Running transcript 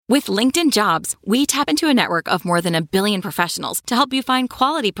With LinkedIn Jobs, we tap into a network of more than 1 billion professionals to help you find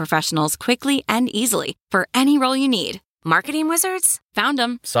quality professionals quickly and easily for any role you need. Marketing wizards? Found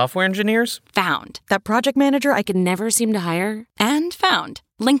them. Software engineers? Found. That project manager I could never seem to hire? And found.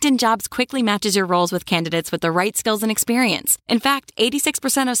 LinkedIn Jobs quickly matches your roles with candidates with the right skills and experience. In fact,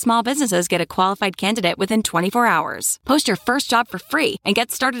 86% of small businesses get a qualified candidate within 24 hours. Post your first job for free and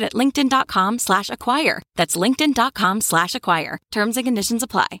get started at linkedin.com/acquire. That's linkedin.com/acquire. Terms and conditions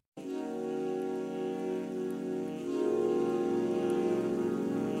apply.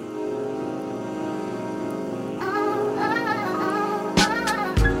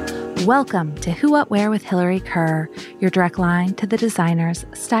 Welcome to Who, What, Where with Hillary Kerr, your direct line to the designers,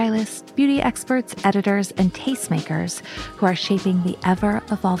 stylists, beauty experts, editors, and tastemakers who are shaping the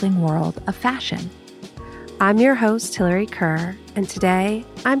ever-evolving world of fashion. I'm your host, Hillary Kerr, and today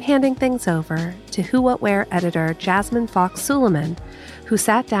I'm handing things over to Who, What, Where editor Jasmine Fox-Suleiman, who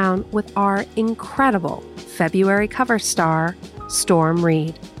sat down with our incredible February cover star, Storm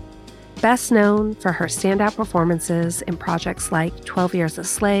Reid. Best known for her standout performances in projects like 12 Years a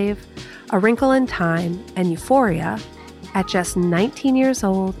Slave, A Wrinkle in Time, and Euphoria, at just 19 years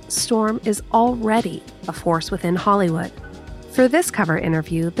old, Storm is already a force within Hollywood. For this cover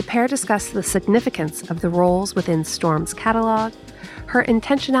interview, the pair discussed the significance of the roles within Storm's catalog, her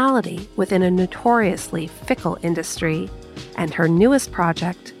intentionality within a notoriously fickle industry, and her newest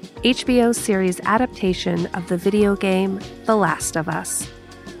project, HBO's series adaptation of the video game The Last of Us.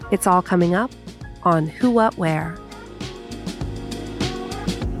 It's all coming up on Who, What, Where.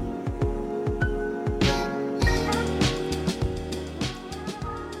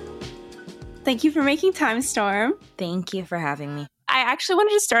 Thank you for making time, Storm. Thank you for having me. I actually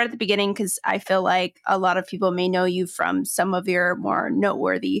wanted to start at the beginning because I feel like a lot of people may know you from some of your more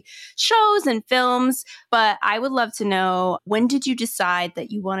noteworthy shows and films, but I would love to know, when did you decide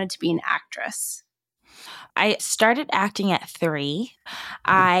that you wanted to be an actress? I started acting at 3.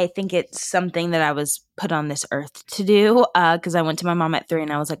 I think it's something that I was put on this earth to do because I went to my mom at 3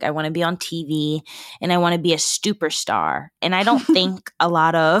 and I was like, I want to be on TV and I want to be a superstar. And I don't think a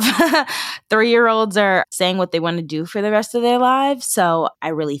lot of 3-year-olds are saying what they want to do for the rest of their lives. So I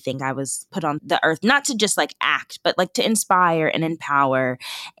really think I was put on the earth not to just like act, but like to inspire and empower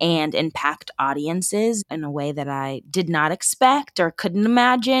and impact audiences in a way that I did not expect or couldn't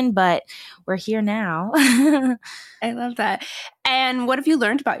imagine, but we're here now. I love that. And what have you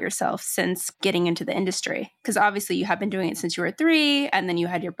learned about yourself since getting into the industry? Because obviously you have been doing it since you were 3, and then you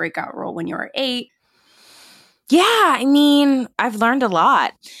had your breakout role when you were 8. Yeah, I mean, I've learned a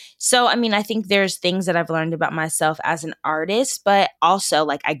lot. So, I mean, I think there's things that I've learned about myself as an artist, but also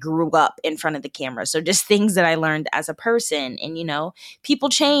like I grew up in front of the camera. So just things that I learned as a person. And, you know, people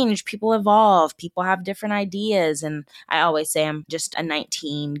change, people evolve, people have different ideas. And I always say I'm just a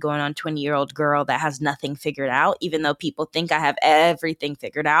 19 going on 20-year-old girl that has nothing figured out, even though people think I have everything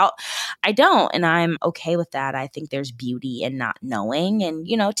figured out. I don't. And I'm okay with that. I think there's beauty in not knowing and,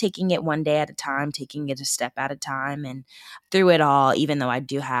 you know, taking it one day at a time, taking it a step at a time. And through it all, even though I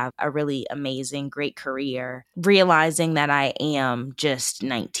do have a really amazing, great career, realizing that I am just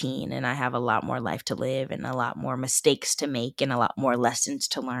 19 and I have a lot more life to live and a lot more mistakes to make and a lot more lessons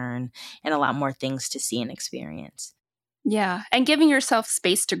to learn and a lot more things to see and experience. Yeah. And giving yourself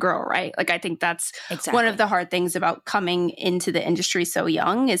space to grow, right? Like, I think that's one of the hard things about coming into the industry so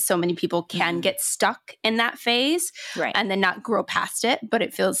young is so many people can get stuck in that phase and then not grow past it. But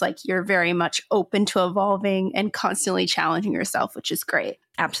it feels like you're very much open to evolving and constantly challenging yourself, which is great.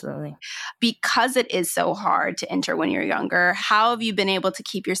 Absolutely. Because it is so hard to enter when you're younger, how have you been able to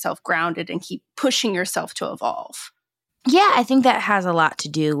keep yourself grounded and keep pushing yourself to evolve? Yeah, I think that has a lot to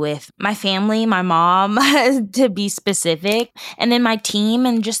do with my family, my mom, to be specific, and then my team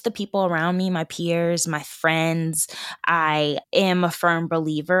and just the people around me, my peers, my friends. I am a firm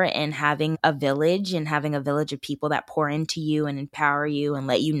believer in having a village and having a village of people that pour into you and empower you and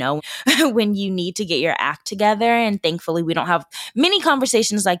let you know when you need to get your act together. And thankfully, we don't have many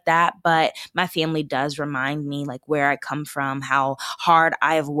conversations like that, but my family does remind me like where I come from, how hard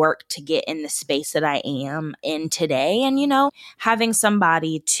I have worked to get in the space that I am in today. And, you know, having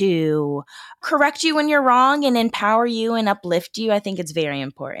somebody to correct you when you're wrong and empower you and uplift you, I think it's very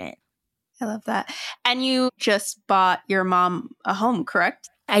important. I love that. And you just bought your mom a home, correct?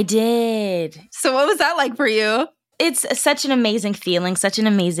 I did. So what was that like for you? it's such an amazing feeling, such an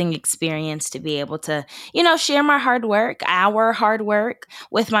amazing experience to be able to, share my hard work, our hard work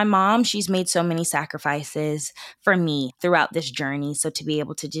with my mom. She's made so many sacrifices for me throughout this journey. So to be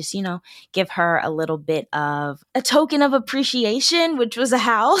able to just, give her a little bit of a token of appreciation, which was a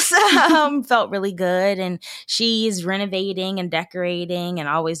house, felt really good. And she's renovating and decorating and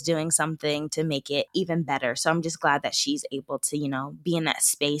always doing something to make it even better. So I'm just glad that she's able to, be in that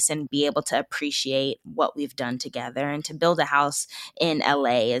space and be able to appreciate what we've done together. And to build a house in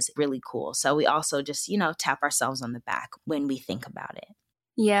LA is really cool. So we also just, tap ourselves on the back when we think about it.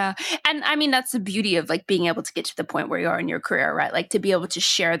 Yeah. And I mean, that's the beauty of like being able to get to the point where you are in your career, right? Like to be able to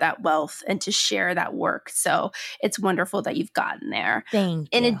share that wealth and to share that work. So it's wonderful that you've gotten there. Thank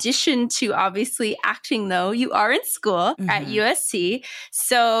you. In addition to obviously acting, though, you are in school at USC.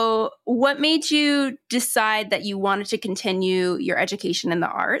 So what made you decide that you wanted to continue your education in the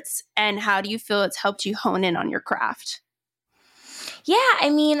arts? And how do you feel it's helped you hone in on your craft? Yeah, I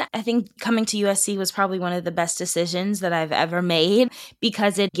mean, I think coming to USC was probably one of the best decisions that I've ever made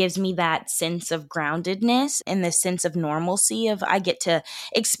because it gives me that sense of groundedness and the sense of normalcy of I get to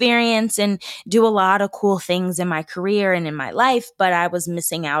experience and do a lot of cool things in my career and in my life, but I was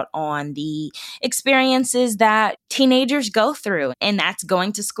missing out on the experiences that teenagers go through, and that's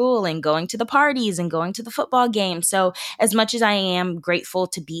going to school and going to the parties and going to the football games. So as much as I am grateful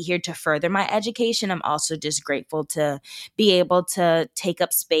to be here to further my education, I'm also just grateful to be able to take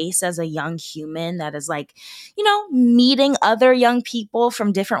up space as a young human that is like, meeting other young people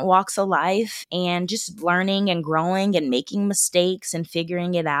from different walks of life and just learning and growing and making mistakes and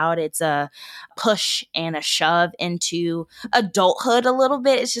figuring it out. It's a push and a shove into adulthood a little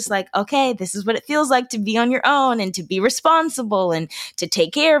bit. It's just like, okay, this is what it feels like to be on your own and to be responsible and to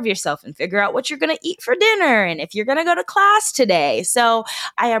take care of yourself and figure out what you're going to eat for dinner and if you're going to go to class today. So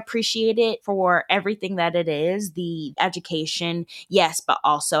I appreciate it for everything that it is, the education. Yes, but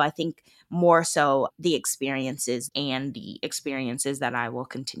also I think more so the experiences that I will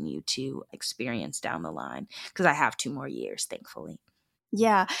continue to experience down the line because I have 2 more years, thankfully.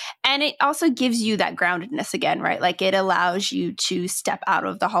 Yeah. And it also gives you that groundedness again, right? Like it allows you to step out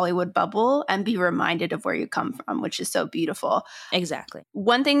of the Hollywood bubble and be reminded of where you come from, which is so beautiful. Exactly.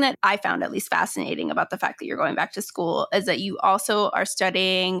 One thing that I found at least fascinating about the fact that you're going back to school is that you also are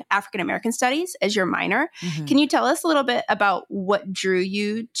studying African American studies as your minor. Mm-hmm. Can you tell us a little bit about what drew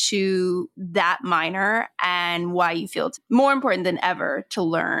you to that minor and why you feel it's more important than ever to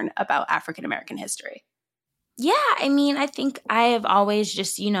learn about African American history? Yeah, I mean, I think I have always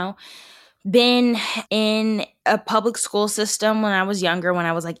just, been in a public school system when I was younger, when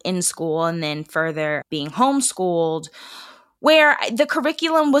I was like in school and then further being homeschooled, where the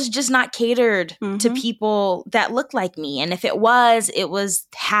curriculum was just not catered to people that looked like me. And if it was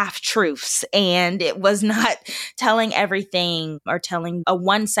half-truths and it was not telling everything or telling a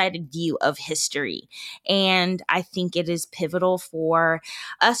one-sided view of history. And I think it is pivotal for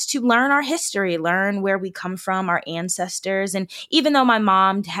us to learn our history, learn where we come from, our ancestors. And even though my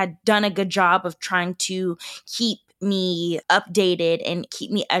mom had done a good job of trying to keep me updated and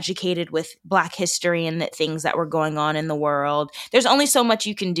keep me educated with Black history and the things that were going on in the world. There's only so much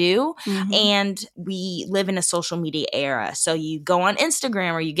you can do. And we live in a social media era. So you go on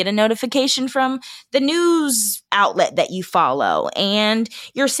Instagram or you get a notification from the news outlet that you follow and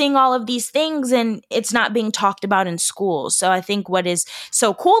you're seeing all of these things and it's not being talked about in schools. So I think what is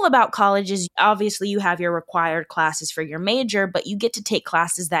so cool about college is obviously you have your required classes for your major, but you get to take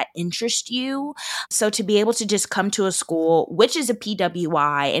classes that interest you. So to be able to just come to a school, which is a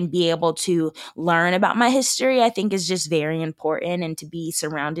PWI, and be able to learn about my history, I think is just very important. And to be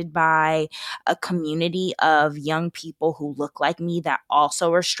surrounded by a community of young people who look like me that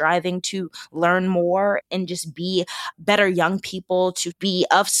also are striving to learn more and just be better young people to be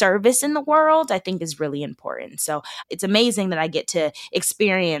of service in the world, I think is really important. So it's amazing that I get to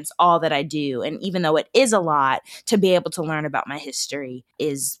experience all that I do. And even though it is a lot, to be able to learn about my history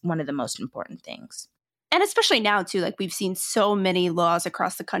is one of the most important things. And especially now, too, like we've seen so many laws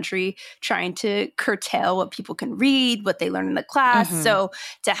across the country trying to curtail what people can read, what they learn in the class. So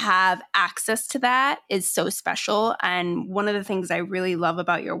to have access to that is so special. And one of the things I really love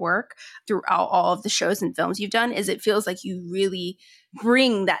about your work throughout all of the shows and films you've done is it feels like you really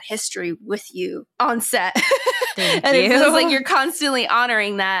bring that history with you on set. Thank and you. It feels like you're constantly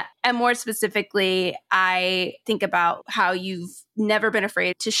honoring that. And more specifically, I think about how you've never been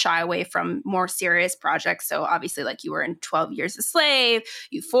afraid to shy away from more serious projects. So obviously, like you were in 12 Years a Slave,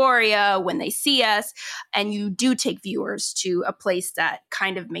 Euphoria, When They See Us, and you do take viewers to a place that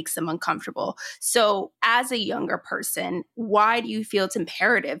kind of makes them uncomfortable. So as a younger person, why do you feel it's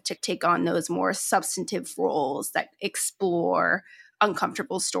imperative to take on those more substantive roles that explore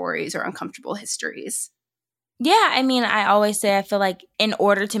uncomfortable stories or uncomfortable histories? Yeah, I mean, I always say I feel like in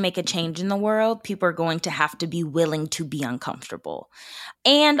order to make a change in the world, people are going to have to be willing to be uncomfortable.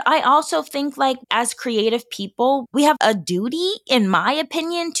 And I also think like as creative people, we have a duty, in my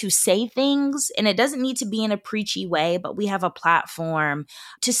opinion, to say things. And it doesn't need to be in a preachy way, but we have a platform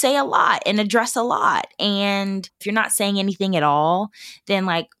to say a lot and address a lot. And if you're not saying anything at all, then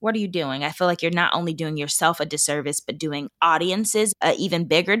like, what are you doing? I feel like you're not only doing yourself a disservice, but doing audiences an even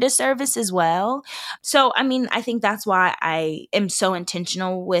bigger disservice as well. So, I mean, I think that's why I am so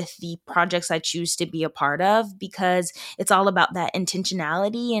intentional with the projects I choose to be a part of, because it's all about that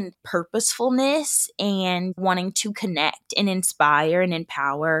intentionality and purposefulness and wanting to connect and inspire and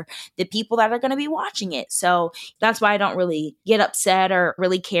empower the people that are going to be watching it. So that's why I don't really get upset or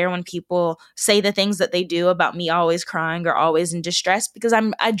really care when people say the things that they do about me always crying or always in distress, because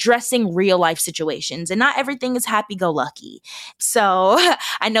I'm addressing real life situations and not everything is happy-go-lucky. So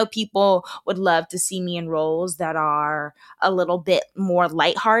I know people would love to see me in roles that are a little bit more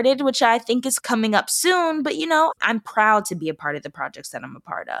lighthearted, which I think is coming up soon. But, you know, I'm proud to be a part of the projects that I'm a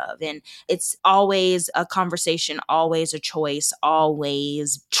part of. And it's always a conversation, always a choice,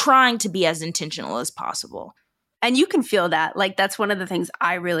 always trying to be as intentional as possible. And you can feel that. Like, that's one of the things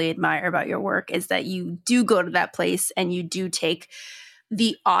I really admire about your work is that you do go to that place and you do take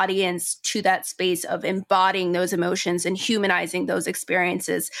the audience to that space of embodying those emotions and humanizing those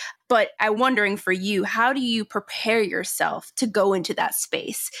experiences. But I'm wondering for you, how do you prepare yourself to go into that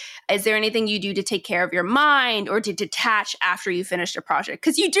space? Is there anything you do to take care of your mind or to detach after you finish a project?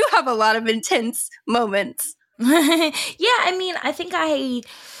 Because you do have a lot of intense moments. Yeah, I mean, I think I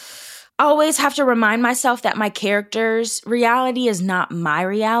always have to remind myself that my character's reality is not my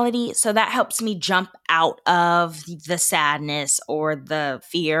reality. So that helps me jump out of the sadness or the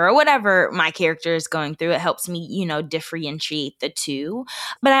fear or whatever my character is going through. It helps me, you know, differentiate the two.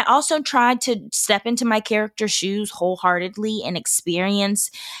 But I also try to step into my character's shoes wholeheartedly and experience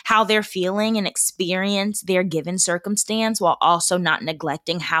how they're feeling and experience their given circumstance while also not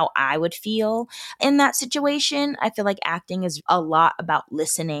neglecting how I would feel in that situation. I feel like acting is a lot about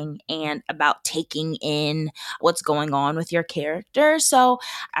listening and about taking in what's going on with your character. So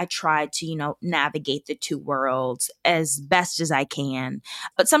I try to, you know, navigate the two worlds as best as I can.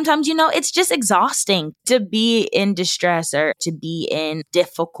 But sometimes, you know, it's just exhausting to be in distress or to be in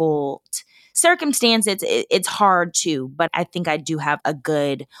difficult circumstances. It's hard too, but I think I do have a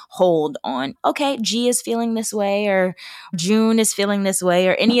good hold on, okay, G is feeling this way or June is feeling this way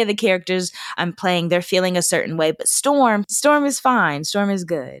or any of the characters I'm playing, they're feeling a certain way. But Storm is fine. Storm is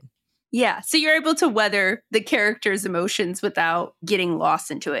good. Yeah. So you're able to weather the character's emotions without getting lost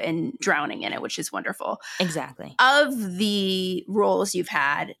into it and drowning in it, which is wonderful. Exactly. Of the roles you've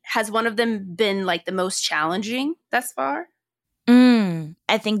had, has one of them been like the most challenging thus far?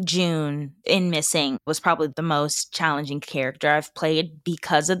 I think June in Missing was probably the most challenging character I've played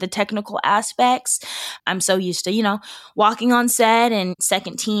because of the technical aspects. I'm so used to, you know, walking on set and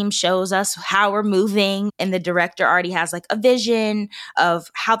second team shows us how we're moving and the director already has like a vision of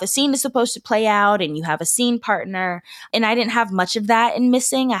how the scene is supposed to play out and you have a scene partner. And I didn't have much of that in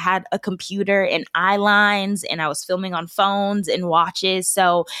Missing. I had a computer and eye lines and I was filming on phones and watches.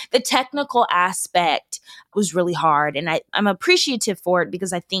 So the technical aspect was really hard. And I'm appreciative for it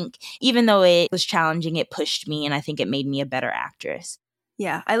because I think even though it was challenging, it pushed me and I think it made me a better actress.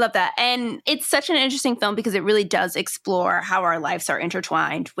 Yeah, I love that. And it's such an interesting film because it really does explore how our lives are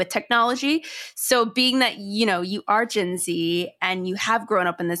intertwined with technology. So being that, you know, you are Gen Z and you have grown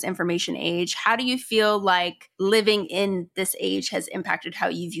up in this information age, how do you feel like living in this age has impacted how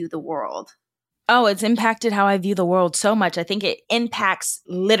you view the world? Oh, it's impacted how I view the world so much. I think it impacts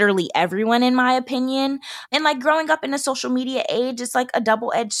literally everyone, in my opinion. And like growing up in a social media age, it's like a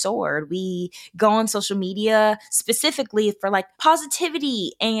double-edged sword. We go on social media specifically for like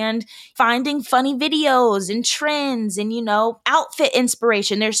positivity and finding funny videos and trends and, you know, outfit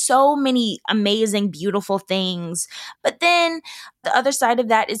inspiration. There's so many amazing, beautiful things. But then the other side of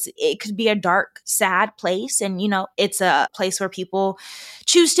that is it could be a dark, sad place. And, you know, it's a place where people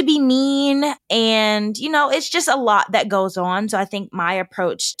choose to be mean. And, you know, it's just a lot that goes on. So I think my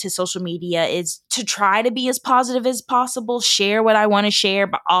approach to social media is to try to be as positive as possible, share what I want to share,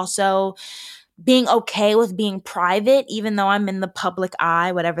 but also being okay with being private, even though I'm in the public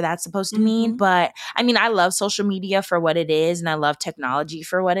eye, whatever that's supposed to mean. But I mean, I love social media for what it is, and I love technology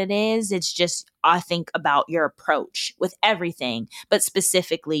for what it is. It's just, I think about your approach with everything, but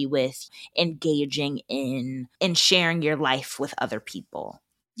specifically with engaging in sharing your life with other people.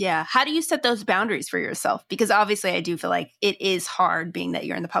 Yeah. How do you set those boundaries for yourself? Because obviously I do feel like it is hard being that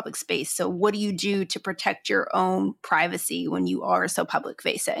you're in the public space. So what do you do to protect your own privacy when you are so public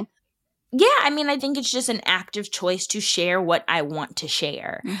facing? Yeah, I mean, I think it's just an active choice to share what I want to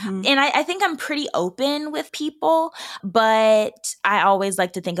share. And I think I'm pretty open with people, but I always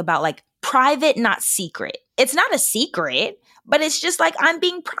like to think about like private, not secret. It's not a secret, but it's just like I'm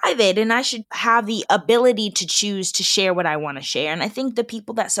being private and I should have the ability to choose to share what I want to share. And I think the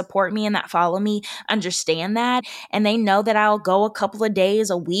people that support me and that follow me understand that. And they know that I'll go a couple of days,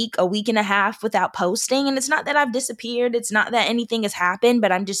 a week and a half without posting. And it's not that I've disappeared. It's not that anything has happened,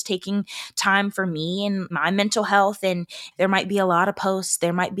 but I'm just taking time for me and my mental health. And there might be a lot of posts.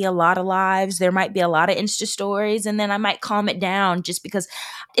 There might be a lot of lives. There might be a lot of Insta stories. And then I might calm it down just because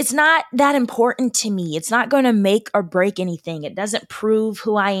it's not that important to me. It's not going to make or break anything. It doesn't prove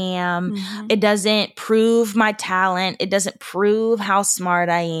who I am. It doesn't prove my talent. It doesn't prove how smart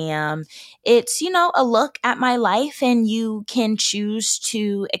I am. It's, a look at my life, and you can choose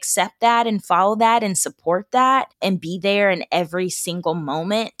to accept that and follow that and support that and be there in every single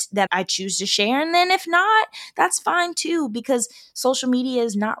moment that I choose to share. And then if not, that's fine too, because social media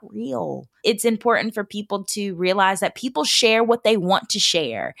is not real. It's important for people to realize that people share what they want to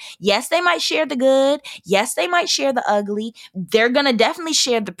share. Yes, they might share the good. Yes, they might share the ugly. They're going to definitely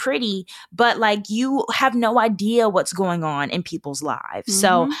share the pretty, but like you have no idea what's going on in people's lives.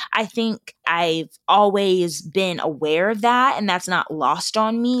 So I think I've always been aware of that, and that's not lost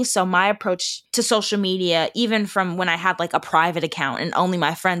on me. So my approach to social media, even from when I had like a private account and only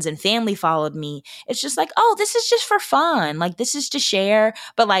my friends and family followed me, it's just like, oh, this is just for fun. Like this is to share,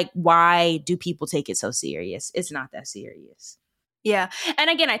 but like, why do people take it so serious? It's not that serious. Yeah. And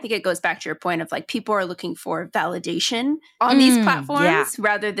again, I think it goes back to your point of like people are looking for validation on these platforms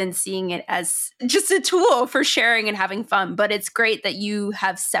rather than seeing it as just a tool for sharing and having fun. But it's great that you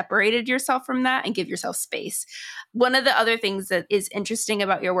have separated yourself from that and give yourself space. One of the other things that is interesting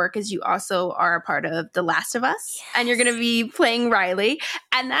about your work is you also are a part of The Last of Us, and you're going to be playing Riley.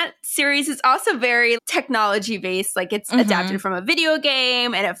 And that series is also very technology based. Like it's adapted from a video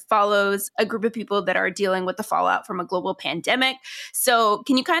game, and it follows a group of people that are dealing with the fallout from a global pandemic. So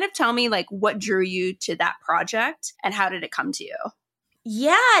can you kind of tell me like what drew you to that project and how did it come to you?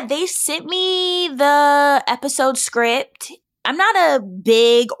 Yeah, they sent me the episode script. I'm not a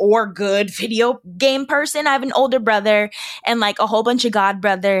big or good video game person. I have an older brother and like a whole bunch of god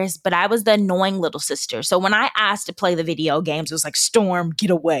brothers, but I was the annoying little sister. So when I asked to play the video games, it was like, Storm,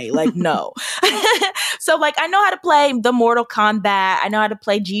 get away. Like, no. So like, I know how to play the Mortal Kombat. I know how to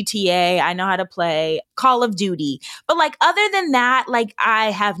play GTA. I know how to play Call of Duty. But like, other than that, like,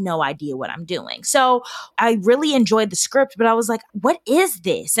 I have no idea what I'm doing. So I really enjoyed the script, but I was like, what is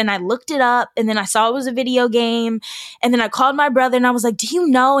this? And I looked it up, and then I saw it was a video game. And then I called my brother and I was like, do you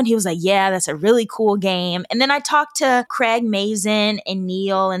know? And he was like, yeah, that's a really cool game. And then I talked to Craig Mazin and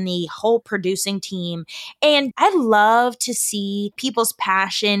Neil and the whole producing team. And I love to see people's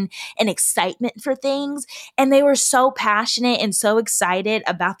passion and excitement for things. And they were so passionate and so excited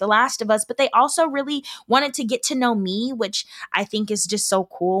about The Last of Us, but they also really wanted to get to know me, which I think is just so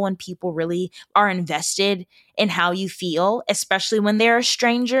cool when people really are invested in how you feel, especially when they're a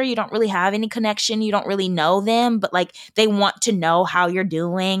stranger. You don't really have any connection. You don't really know them, but like they want to know how you're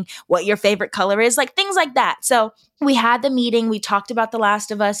doing, what your favorite color is, like things like that. So we had the meeting, we talked about The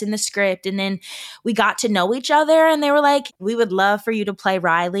Last of Us in the script, and then we got to know each other, and they were like, we would love for you to play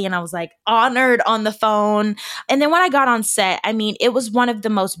Riley. And I was like honored on the phone. And then when I got on set, I mean, it was one of the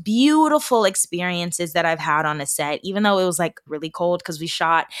most beautiful experiences that I've had on a set, even though it was like really cold because we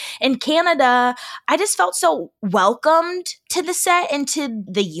shot in Canada. I just felt so welcomed to the set and to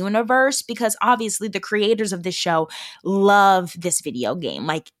the universe, because obviously the creators of this show love this video game,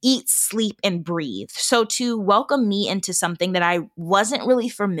 like eat, sleep, and breathe. So to welcome me into something that I wasn't really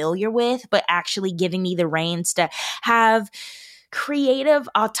familiar with, but actually giving me the reins to have creative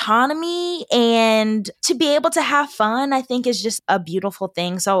autonomy and to be able to have fun, I think is just a beautiful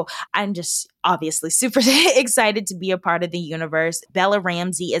thing. So I'm just obviously super excited to be a part of the universe. Bella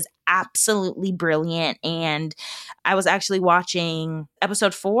Ramsey is absolutely brilliant. And I was actually watching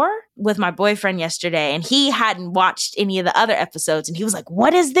episode 4 with my boyfriend yesterday, and he hadn't watched any of the other episodes. And he was like,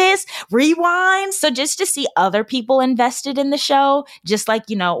 what is this? Rewind? So just to see other people invested in the show, just like,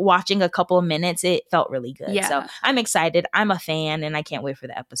 watching a couple of minutes, it felt really good. Yeah. So I'm excited. I'm a fan, and I can't wait for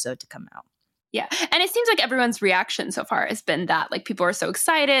the episode to come out. Yeah. And it seems like everyone's reaction so far has been that, like, people are so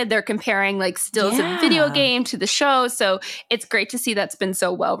excited. They're comparing like stills of the video game to the show. So it's great to see that's been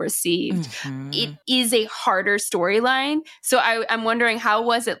so well received. It is a harder storyline. So I'm wondering, how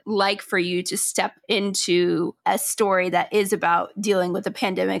was it like for you to step into a story that is about dealing with a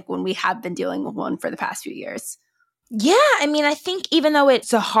pandemic when we have been dealing with one for the past few years? Yeah, I mean, I think even though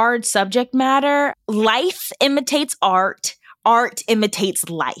it's a hard subject matter, life imitates art. Art imitates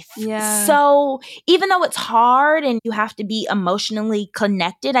life. Yeah. So even though it's hard and you have to be emotionally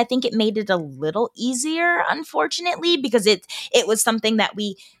connected, I think it made it a little easier, unfortunately, because it was something that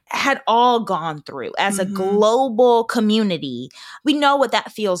we had all gone through as a global community. We know what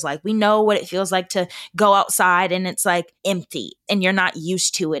that feels like. We know what it feels like to go outside and it's like empty and you're not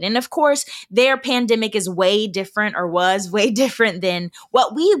used to it. And of course, their pandemic is way different, or was way different than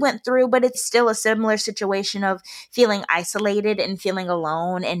what we went through, but it's still a similar situation of feeling isolated and feeling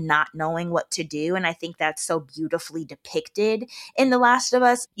alone and not knowing what to do. And I think that's so beautifully depicted in The Last of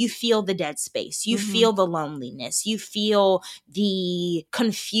Us. You feel the dead space. You feel the loneliness. You feel the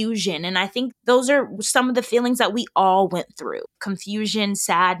confusion. And I think those are some of the feelings that we all went through: confusion,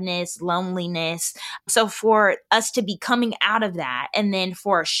 sadness, loneliness. So for us to be coming out of that, and then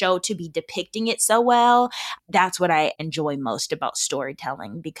for a show to be depicting it so well, that's what I enjoy most about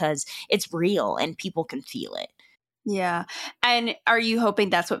storytelling, because it's real and people can feel it. Yeah. And are you hoping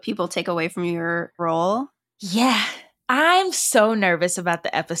that's what people take away from your role? Yeah. I'm so nervous about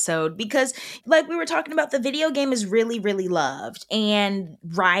the episode because, like we were talking about, the video game is really, really loved. And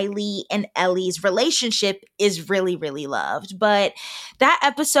Riley and Ellie's relationship is really, really loved. But that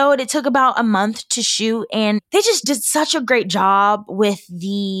episode, it took about a month to shoot. And they just did such a great job with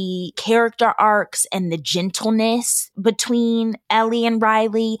the character arcs and the gentleness between Ellie and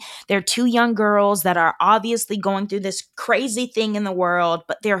Riley. They're two young girls that are obviously going through this crazy thing in the world,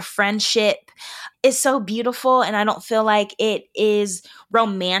 but their friendship is so beautiful, and I don't feel like it is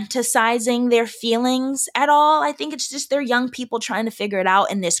romanticizing their feelings at all. I think it's just they're young people trying to figure it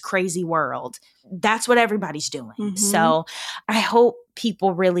out in this crazy world. That's what everybody's doing. So I hope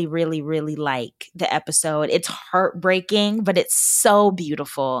people really, really, really like the episode. It's heartbreaking, but it's so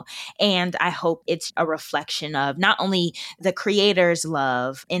beautiful. And I hope it's a reflection of not only the creators'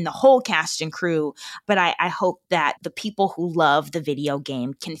 love in the whole cast and crew, but I hope that the people who love the video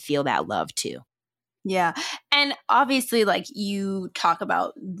game can feel that love too. Yeah. And obviously, like, you talk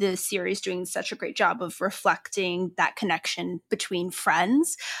about the series doing such a great job of reflecting that connection between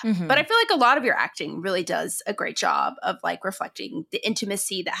friends. But I feel like a lot of your acting really does a great job of like reflecting the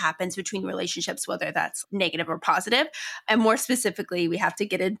intimacy that happens between relationships, whether that's negative or positive. And more specifically, we have to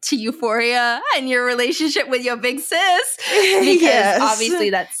get into Euphoria and your relationship with your big sis, because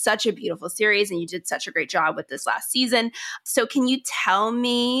obviously that's such a beautiful series and you did such a great job with this last season. So can you tell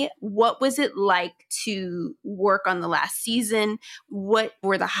me, what was it like to work on the last season? What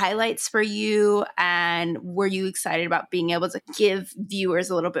were the highlights for you? And were you excited about being able to give viewers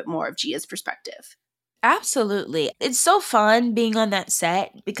a little bit more of Gia's perspective? Absolutely. It's so fun being on that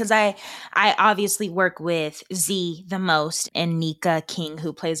set because I obviously work with Z the most, and Nika King,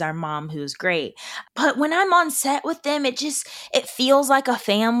 who plays our mom, who's great. But when I'm on set with them, it feels like a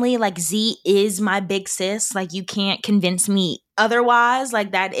family. Like, Z is my big sis. Like, you can't convince me otherwise.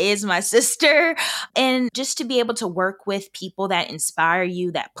 Like, that is my sister. And just to be able to work with people that inspire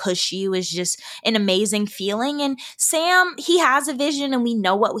you, that push you, is just an amazing feeling. And Sam, he has a vision and we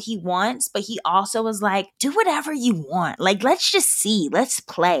know what he wants, but he also is like, do whatever you want. Like, let's just see, let's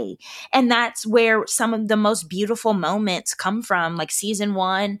play. And that's where some of the most beautiful moments come from. Like season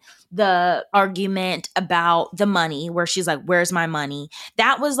 1, the argument about the money, where she's like, where's my money?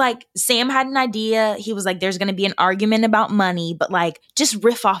 That was like, Sam had an idea. He was like, there's going to be an argument about money, but like, just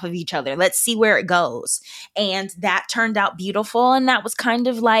riff off of each other. Let's see where it goes. And that turned out beautiful. And that was kind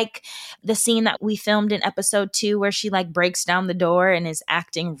of like the scene that we filmed in episode 2, where she like breaks down the door and is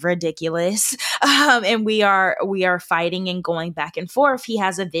acting ridiculous. And we are fighting and going back and forth. He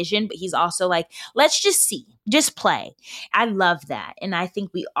has a vision, but he's also like, let's just see, just play. I love that. And I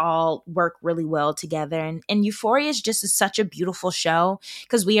think we all work really well together. And Euphoria is just such a beautiful show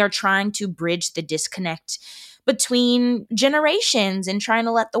because we are trying to bridge the disconnect between generations and trying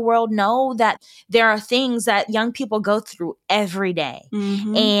to let the world know that there are things that young people go through every day.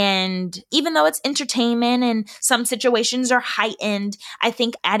 And even though it's entertainment and some situations are heightened, I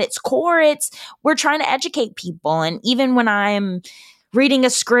think at its core, we're trying to educate people. And even when I'm reading a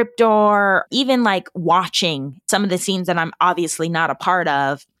script or even like watching some of the scenes that I'm obviously not a part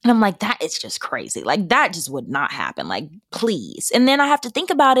of, and I'm like, that is just crazy. Like, that just would not happen. Like, please. And then I have to think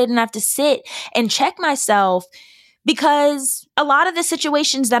about it and I have to sit and check myself Because a lot of the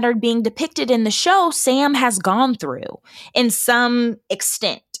situations that are being depicted in the show, Sam has gone through in some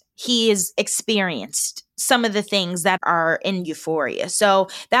extent. He has experienced some of the things that are in Euphoria. So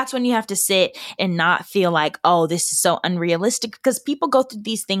that's when you have to sit and not feel like, oh, this is so unrealistic, because people go through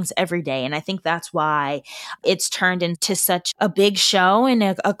these things every day. And I think that's why it's turned into such a big show and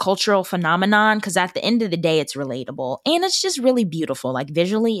a cultural phenomenon, because at the end of the day, it's relatable and it's just really beautiful. Like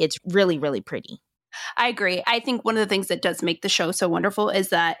visually, it's really, really pretty. I agree. I think one of the things that does make the show so wonderful is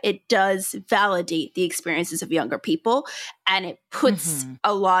that it does validate the experiences of younger people, and it puts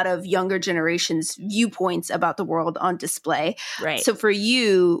a lot of younger generations' viewpoints about the world on display. Right. So for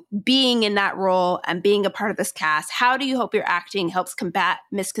you, being in that role and being a part of this cast, how do you hope your acting helps combat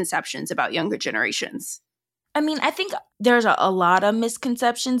misconceptions about younger generations? I mean, I think there's a lot of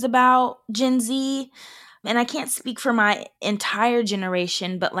misconceptions about Gen Z, and I can't speak for my entire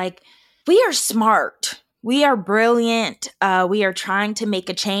generation, but like, we are smart. We are brilliant. We are trying to make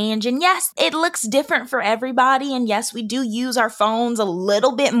a change. And yes, it looks different for everybody. And yes, we do use our phones a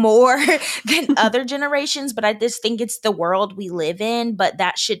little bit more than other generations, but I just think it's the world we live in. But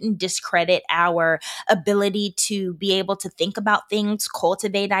that shouldn't discredit our ability to be able to think about things,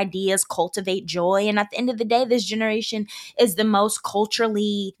 cultivate ideas, cultivate joy. And at the end of the day, this generation is the most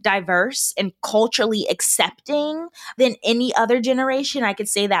culturally diverse and culturally accepting than any other generation. I could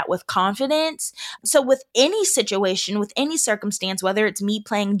say that with confidence. So with any situation, with any circumstance, whether it's me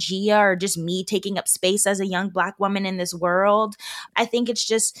playing Gia or just me taking up space as a young Black woman in this world, I think it's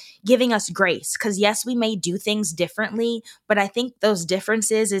just giving us grace. Because yes, we may do things differently, but I think those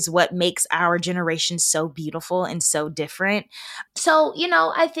differences is what makes our generation so beautiful and so different. So,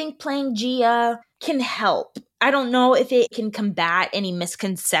 I think playing Gia can help. I don't know if it can combat any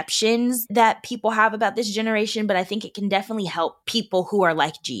misconceptions that people have about this generation, but I think it can definitely help people who are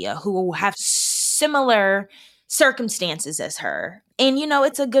like Gia, who have similar circumstances as her. And,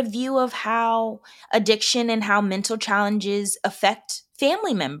 it's a good view of how addiction and how mental challenges affect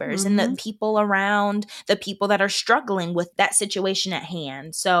family members and the people around, the people that are struggling with that situation at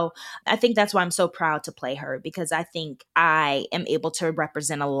hand. So I think that's why I'm so proud to play her, because I think I am able to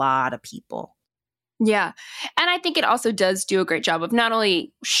represent a lot of people. Yeah. And I think it also does do a great job of not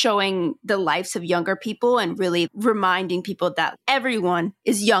only showing the lives of younger people and really reminding people that everyone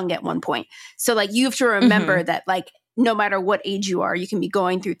is young at one point. So like you have to remember that like no matter what age you are, you can be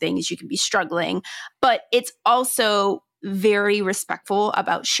going through things, you can be struggling, but it's also very respectful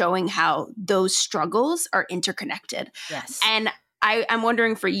about showing how those struggles are interconnected. Yes. And I'm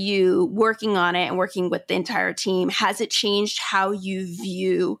wondering for you, working on it and working with the entire team, has it changed how you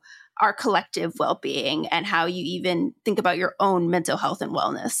view our collective well-being and how you even think about your own mental health and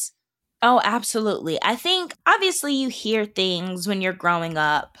wellness? Oh, absolutely. I think obviously you hear things when you're growing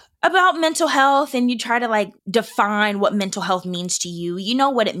up about mental health and you try to like define what mental health means to you. You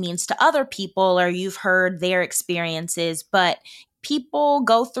know what it means to other people, or you've heard their experiences, but people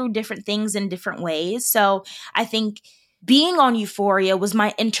go through different things in different ways. So I think being on Euphoria was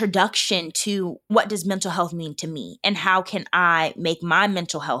my introduction to what does mental health mean to me, and how can I make my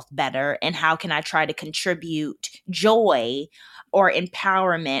mental health better, and how can I try to contribute joy or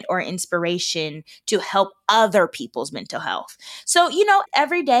empowerment or inspiration to help other people's mental health. So,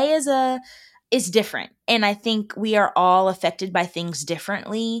 every day is different. And I think we are all affected by things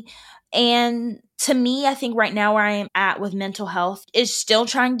differently. And to me, I think right now where I am at with mental health is still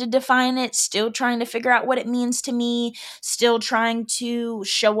trying to define it, still trying to figure out what it means to me, still trying to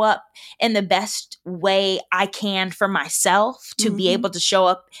show up in the best way I can for myself, to be able to show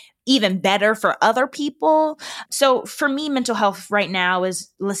up even better for other people. So for me, mental health right now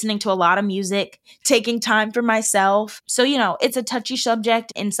is listening to a lot of music, taking time for myself. So, it's a touchy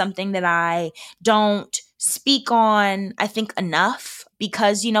subject and something that I don't speak on, I think, enough,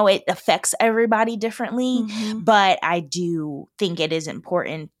 because, it affects everybody differently. But I do think it is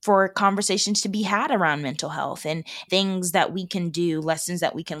important for conversations to be had around mental health and things that we can do, lessons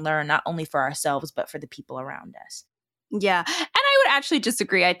that we can learn, not only for ourselves, but for the people around us. Yeah. And I would actually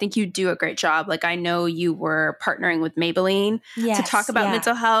disagree. I think you do a great job. Like, I know you were partnering with Maybelline to talk about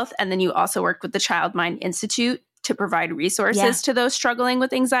mental health. And then you also worked with the Child Mind Institute to provide resources to those struggling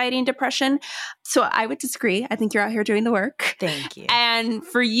with anxiety and depression. So I would disagree. I think you're out here doing the work. Thank you. And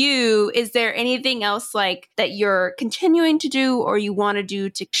for you, is there anything else like that you're continuing to do or you want to do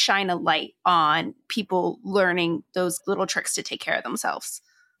to shine a light on people learning those little tricks to take care of themselves?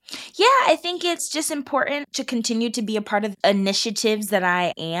 Yeah, I think it's just important to continue to be a part of initiatives that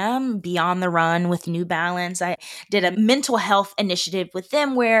I am. Beyond the Run with New Balance, I did a mental health initiative with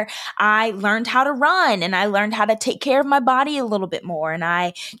them where I learned how to run and I learned how to take care of my body a little bit more. And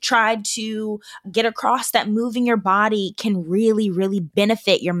I tried to get across that moving your body can really, really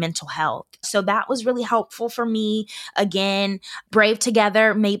benefit your mental health. So that was really helpful for me. Again, Brave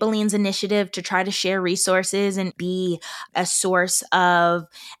Together, Maybelline's initiative to try to share resources and be a source of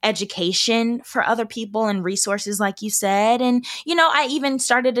education for other people and resources, like you said. And, I even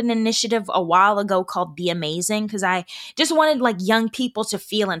started an initiative a while ago called Be Amazing because I just wanted like young people to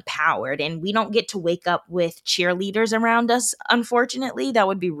feel empowered. And we don't get to wake up with cheerleaders around us, unfortunately. That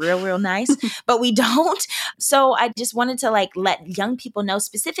would be real, real nice, but we don't. So I just wanted to like let young people know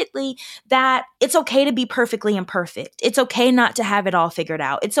specifically that it's okay to be perfectly imperfect. It's okay not to have it all figured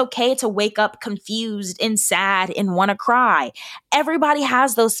out. It's okay to wake up confused and sad and want to cry. Everybody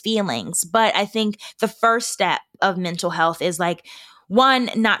has those feelings. But I think the first step of mental health is like, one,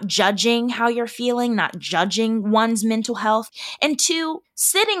 not judging how you're feeling, not judging one's mental health. And two,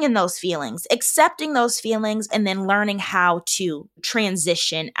 sitting in those feelings, accepting those feelings, and then learning how to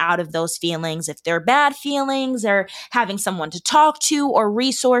transition out of those feelings. If they're bad feelings, or having someone to talk to or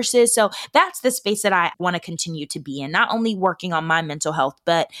resources. So that's the space that I want to continue to be in, not only working on my mental health,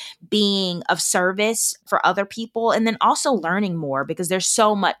 but being of service for other people. And then also learning more because there's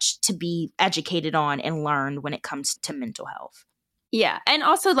so much to be educated on and learned when it comes to mental health. Yeah. And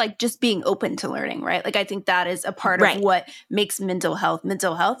also like just being open to learning, right? Like I think that is a part of what makes mental health.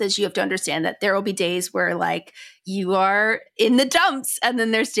 Mental health is you have to understand that there will be days where like you are in the dumps and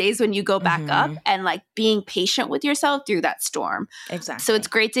then there's days when you go back up, and like being patient with yourself through that storm. Exactly. So it's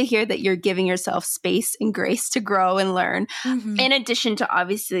great to hear that you're giving yourself space and grace to grow and learn. In addition to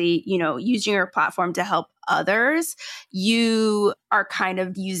obviously, using your platform to help others, you are kind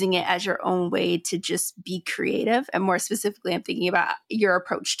of using it as your own way to just be creative. And more specifically, I'm thinking about your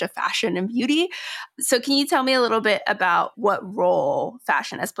approach to fashion and beauty. So can you tell me a little bit about what role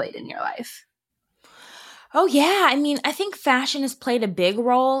fashion has played in your life? Oh, yeah. I mean, I think fashion has played a big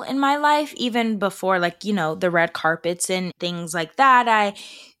role in my life, even before, like, the red carpets and things like that. I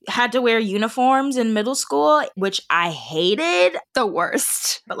had to wear uniforms in middle school, which I hated. The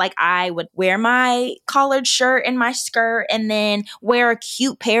worst. But like I would wear my collared shirt and my skirt and then wear a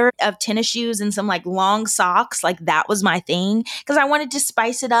cute pair of tennis shoes and some like long socks. Like that was my thing because I wanted to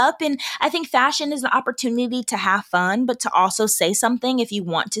spice it up. And I think fashion is an opportunity to have fun, but to also say something if you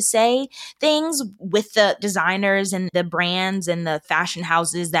want to say things with the designers and the brands and the fashion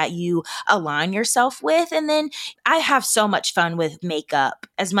houses that you align yourself with. And then I have so much fun with makeup,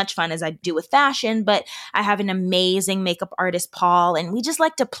 as much fun as I do with fashion, but I have an amazing makeup artist, Paul, and we just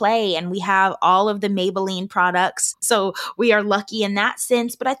like to play, and we have all of the Maybelline products. So we are lucky in that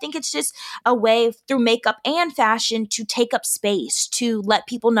sense, but I think it's just a way through makeup and fashion to take up space, to let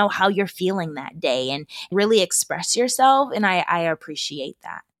people know how you're feeling that day and really express yourself. And I appreciate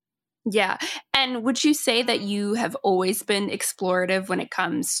that. Yeah. And would you say that you have always been explorative when it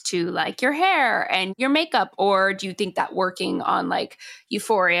comes to like your hair and your makeup? Or do you think that working on like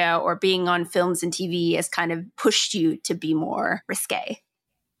Euphoria or being on films and TV has kind of pushed you to be more risque?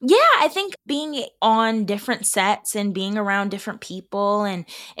 Yeah, I think being on different sets and being around different people and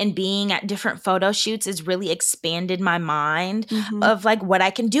being at different photo shoots has really expanded my mind of like what I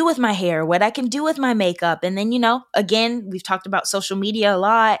can do with my hair, what I can do with my makeup. And then, again, we've talked about social media a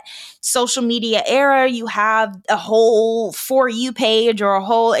lot. Social media era, you have a whole For You page or a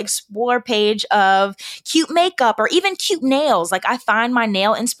whole Explore page of cute makeup or even cute nails. Like I find my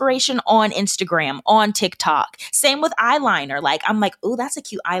nail inspiration on Instagram, on TikTok. Same with eyeliner. Like I'm like, oh, that's a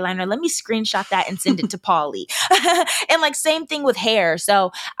cute eyeliner. Let me screenshot that and send it to Polly. And like same thing with hair.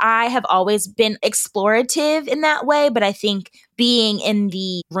 So I have always been explorative in that way, but I think being in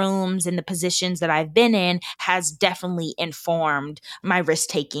the rooms and the positions that I've been in has definitely informed my risk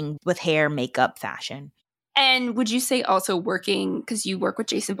taking with hair, makeup, fashion. And would you say also working, because you work with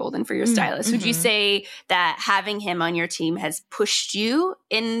Jason Bolden for your stylist, would you say that having him on your team has pushed you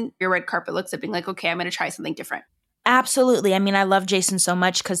in your red carpet looks of being like, okay, I'm going to try something different? Absolutely. I mean, I love Jason so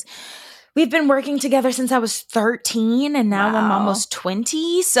much because we've been working together since I was 13 and now I'm almost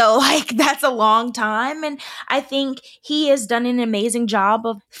 20. So like that's a long time. And I think he has done an amazing job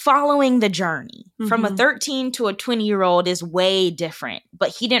of following the journey. From a 13 to a 20-year-old is way different, but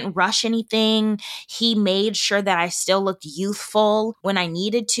he didn't rush anything. He made sure that I still looked youthful when I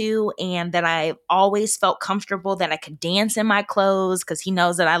needed to and that I always felt comfortable that I could dance in my clothes because he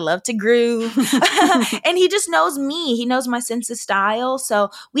knows that I love to groove. And he just knows me. He knows my sense of style.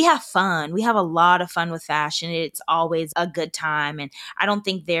 So we have fun. fun. We have a lot of fun with fashion. It's always a good time. And I don't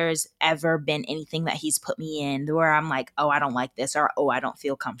think there's ever been anything that he's put me in where I'm like, oh, I don't like this, or oh, I don't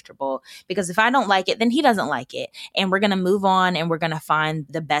feel comfortable. Because if I don't like it, then he doesn't like it. And we're going to move on and we're going to find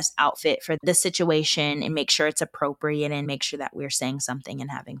the best outfit for the situation and make sure it's appropriate and make sure that we're saying something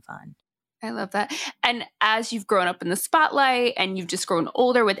and having fun. I love that. And as you've grown up in the spotlight and you've just grown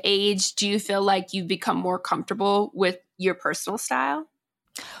older with age, do you feel like you've become more comfortable with your personal style?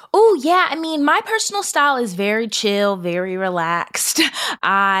 Oh, yeah. I mean, my personal style is very chill, very relaxed.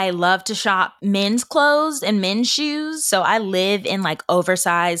 I love to shop men's clothes and men's shoes. So I live in like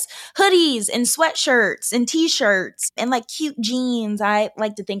oversized hoodies and sweatshirts and t-shirts and like cute jeans. I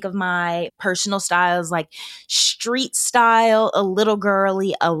like to think of my personal style as like street style, a little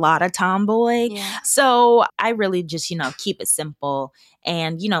girly, a lot of tomboy. Yeah. So I really just, keep it simple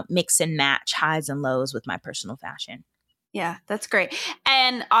and, mix and match highs and lows with my personal fashion. Yeah, that's great.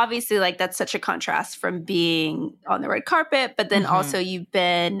 And obviously, like, that's such a contrast from being on the red carpet, but then also you've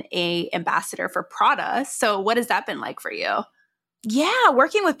been an ambassador for Prada. So what has that been like for you? Yeah,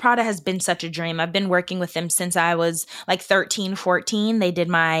 working with Prada has been such a dream. I've been working with them since I was like 13, 14. They did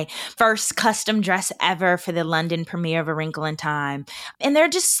my first custom dress ever for the London premiere of A Wrinkle in Time. And they're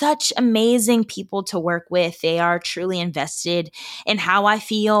just such amazing people to work with. They are truly invested in how I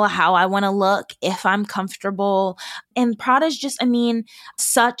feel, how I want to look, if I'm comfortable. And Prada's just,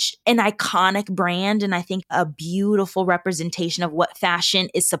 such an iconic brand. And I think a beautiful representation of what fashion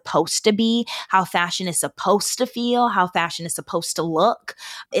is supposed to be, how fashion is supposed to feel, how fashion is supposed to look.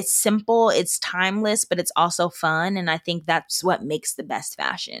 It's simple, it's timeless, but it's also fun. And I think that's what makes the best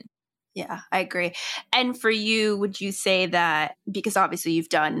fashion. Yeah, I agree. And for you, would you say that, because obviously you've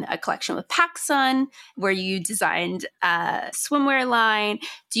done a collection with PacSun where you designed a swimwear line,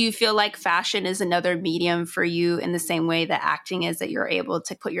 do you feel like fashion is another medium for you in the same way that acting is, that you're able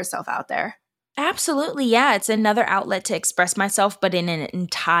to put yourself out there? Absolutely. Yeah. It's another outlet to express myself, but in an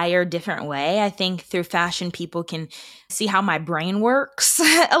entire different way. I think through fashion, people can see how my brain works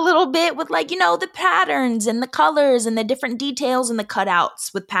a little bit with the patterns and the colors and the different details and the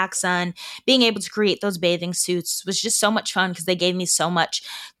cutouts with PacSun. Being able to create those bathing suits was just so much fun because they gave me so much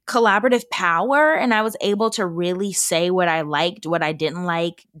collaborative power, and I was able to really say what I liked, what I didn't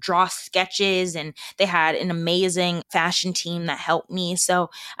like, draw sketches, and they had an amazing fashion team that helped me. So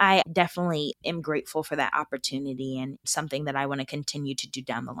I definitely am grateful for that opportunity and something that I want to continue to do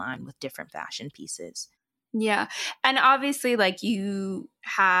down the line with different fashion pieces. Yeah. And obviously, you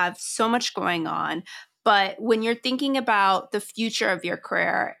have so much going on. But when you're thinking about the future of your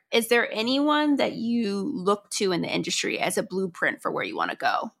career, is there anyone that you look to in the industry as a blueprint for where you want to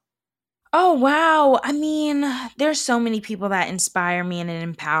go? Oh, wow. There's so many people that inspire me and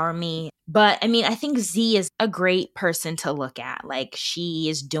empower me. But I think Z is a great person to look at. She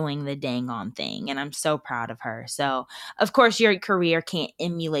is doing the dang on thing, and I'm so proud of her. So, of course, your career can't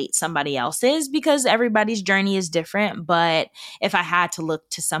emulate somebody else's because everybody's journey is different. But if I had to look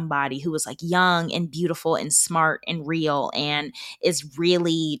to somebody who was young and beautiful and smart and real and is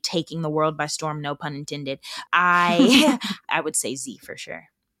really taking the world by storm, no pun intended, I would say Z for sure.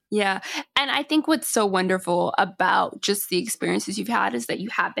 Yeah. And I think what's so wonderful about just the experiences you've had is that you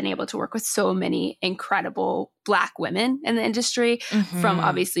have been able to work with so many incredible Black women in the industry, from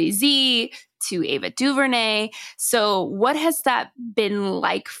obviously Z to Ava DuVernay. So what has that been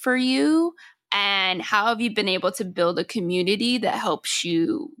like for you? And how have you been able to build a community that helps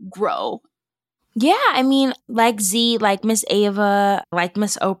you grow? Yeah, like Z, like Miss Ava, like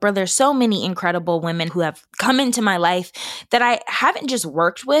Miss Oprah, there's so many incredible women who have come into my life that I haven't just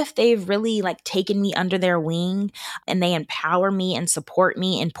worked with. They've really taken me under their wing, and they empower me and support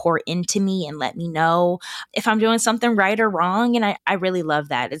me and pour into me and let me know if I'm doing something right or wrong. And I really love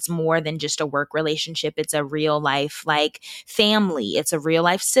that. It's more than just a work relationship. It's a real life family. It's a real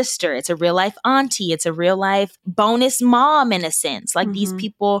life sister. It's a real life auntie. It's a real life bonus mom in a sense. These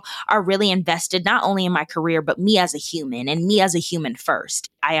people are really invested not only in my career, but me as a human and me as a human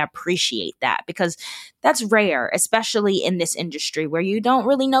first. I appreciate that because that's rare, especially in this industry where you don't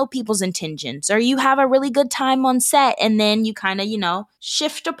really know people's intentions, or you have a really good time on set and then you kind of,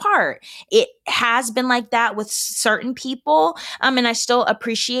 shift apart. It has been like that with certain people. And I still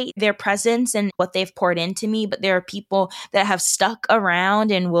appreciate their presence and what they've poured into me. But there are people that have stuck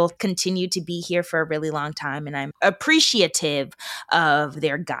around and will continue to be here for a really long time. And I'm appreciative of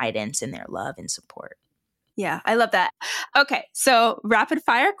their guidance and their love and support. Yeah, I love that. Okay, so rapid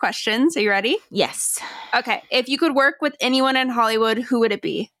fire questions. Are you ready? Yes. Okay, if you could work with anyone in Hollywood, who would it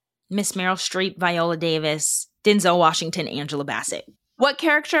be? Miss Meryl Streep, Viola Davis, Denzel Washington, Angela Bassett. What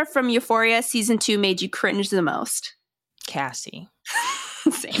character from Euphoria season 2 made you cringe the most? Cassie.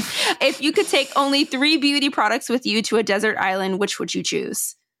 Same. If you could take only 3 beauty products with you to a desert island, which would you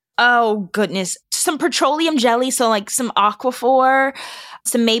choose? Oh, goodness. Some petroleum jelly, so like some Aquaphor,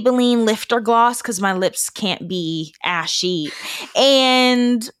 some Maybelline Lifter Gloss, because my lips can't be ashy,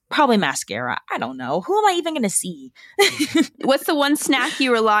 and probably mascara. I don't know. Who am I even going to see? What's the one snack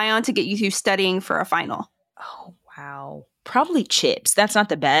you rely on to get you through studying for a final? Oh, wow. Probably chips. That's not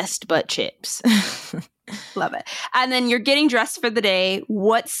the best, but chips. Love it. And then you're getting dressed for the day.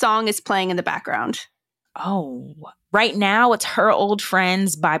 What song is playing in the background? Oh, right now it's Her Old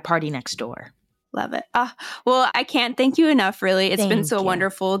Friends by Party Next Door. Love it. Well, I can't thank you enough, really. It's been so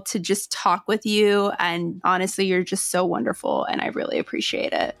wonderful to just talk with you. And honestly, you're just so wonderful. And I really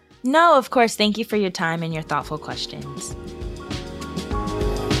appreciate it. No, of course. Thank you for your time and your thoughtful questions.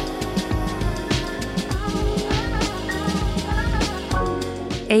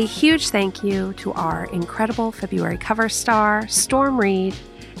 A huge thank you to our incredible February cover star, Storm Reid,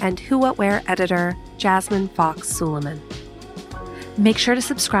 and Who What Wear editor, Jasmine Fox Suleiman. Make sure to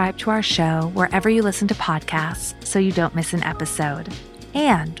subscribe to our show wherever you listen to podcasts so you don't miss an episode.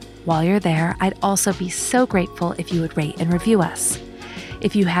 And while you're there, I'd also be so grateful if you would rate and review us.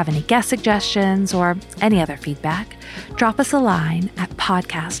 If you have any guest suggestions or any other feedback, drop us a line at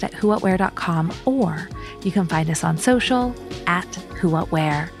podcast@whowhatwear.com, or you can find us on social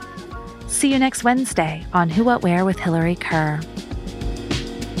 @whowhatwear. See you next Wednesday on Who What Wear with Hillary Kerr.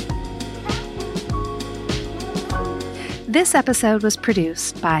 This episode was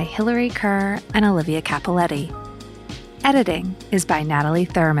produced by Hillary Kerr and Olivia Capoletti. Editing is by Natalie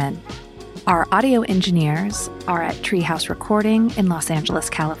Thurman. Our audio engineers are at Treehouse Recording in Los Angeles,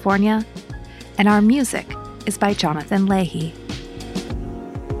 California, and our music is by Jonathan Leahy.